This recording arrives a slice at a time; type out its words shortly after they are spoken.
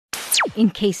in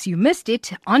case you missed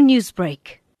it on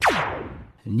Newsbreak.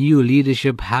 New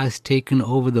leadership has taken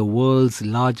over the world's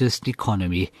largest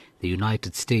economy, the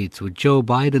United States, with Joe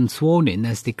Biden sworn in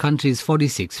as the country's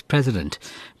 46th president.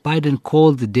 Biden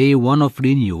called the day one of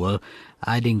renewal,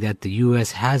 adding that the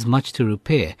U.S. has much to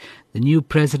repair. The new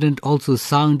president also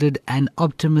sounded an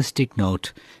optimistic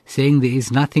note, saying there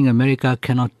is nothing America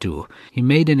cannot do. He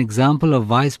made an example of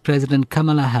Vice President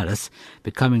Kamala Harris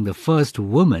becoming the first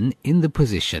woman in the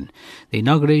position. The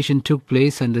inauguration took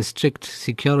place under strict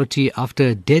security after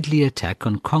a deadly attack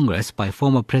on Congress by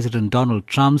former President Donald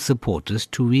Trump's supporters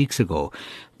 2 weeks ago.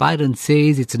 Biden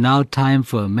says it's now time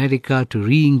for America to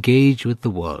re-engage with the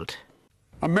world.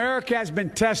 America has been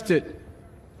tested,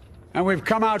 and we've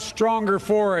come out stronger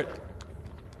for it.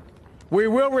 We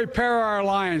will repair our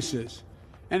alliances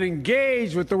and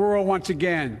engage with the world once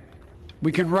again.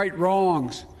 We can right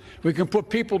wrongs. We can put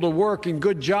people to work in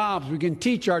good jobs. We can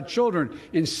teach our children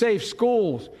in safe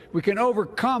schools. We can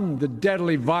overcome the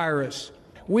deadly virus.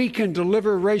 We can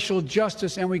deliver racial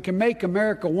justice, and we can make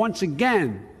America once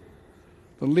again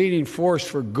the leading force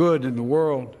for good in the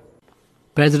world.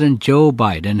 President Joe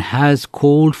Biden has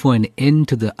called for an end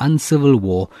to the uncivil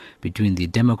war between the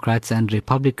Democrats and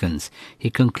Republicans. He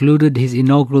concluded his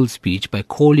inaugural speech by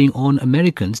calling on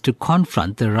Americans to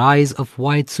confront the rise of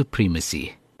white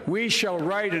supremacy. We shall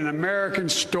write an American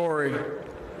story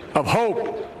of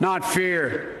hope, not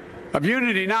fear, of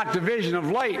unity, not division,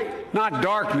 of light, not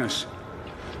darkness,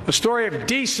 a story of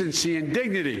decency and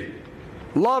dignity,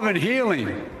 love and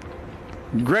healing,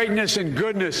 greatness and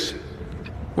goodness.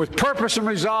 With purpose and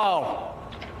resolve,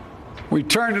 we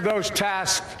turn to those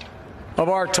tasks of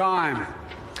our time.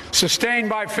 Sustained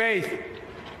by faith,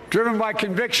 driven by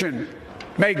conviction,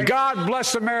 may God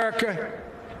bless America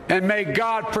and may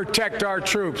God protect our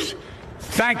troops.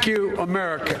 Thank you,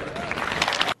 America.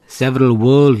 Several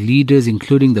world leaders,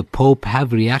 including the Pope,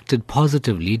 have reacted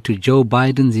positively to Joe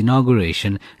Biden's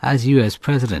inauguration as US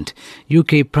President.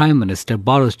 UK Prime Minister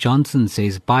Boris Johnson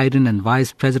says Biden and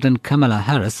Vice President Kamala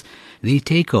Harris, the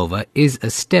takeover is a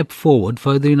step forward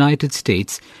for the United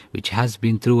States, which has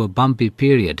been through a bumpy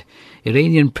period.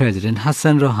 Iranian President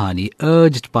Hassan Rouhani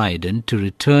urged Biden to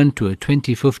return to a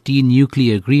 2015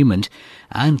 nuclear agreement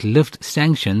and lift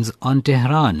sanctions on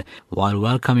Tehran, while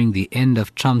welcoming the end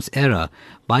of Trump's era.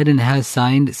 Biden has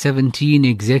signed 17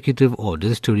 executive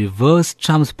orders to reverse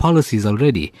Trump's policies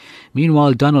already.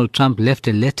 Meanwhile, Donald Trump left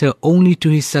a letter only to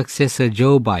his successor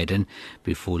Joe Biden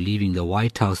before leaving the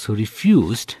White House, who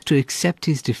refused to accept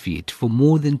his defeat for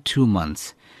more than 2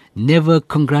 months. Never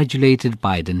congratulated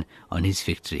Biden on his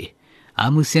victory.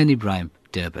 I'm Hoosen Ebrahim,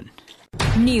 Durban.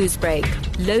 Newsbreak,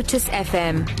 Lotus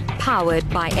FM, powered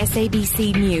by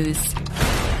SABC News.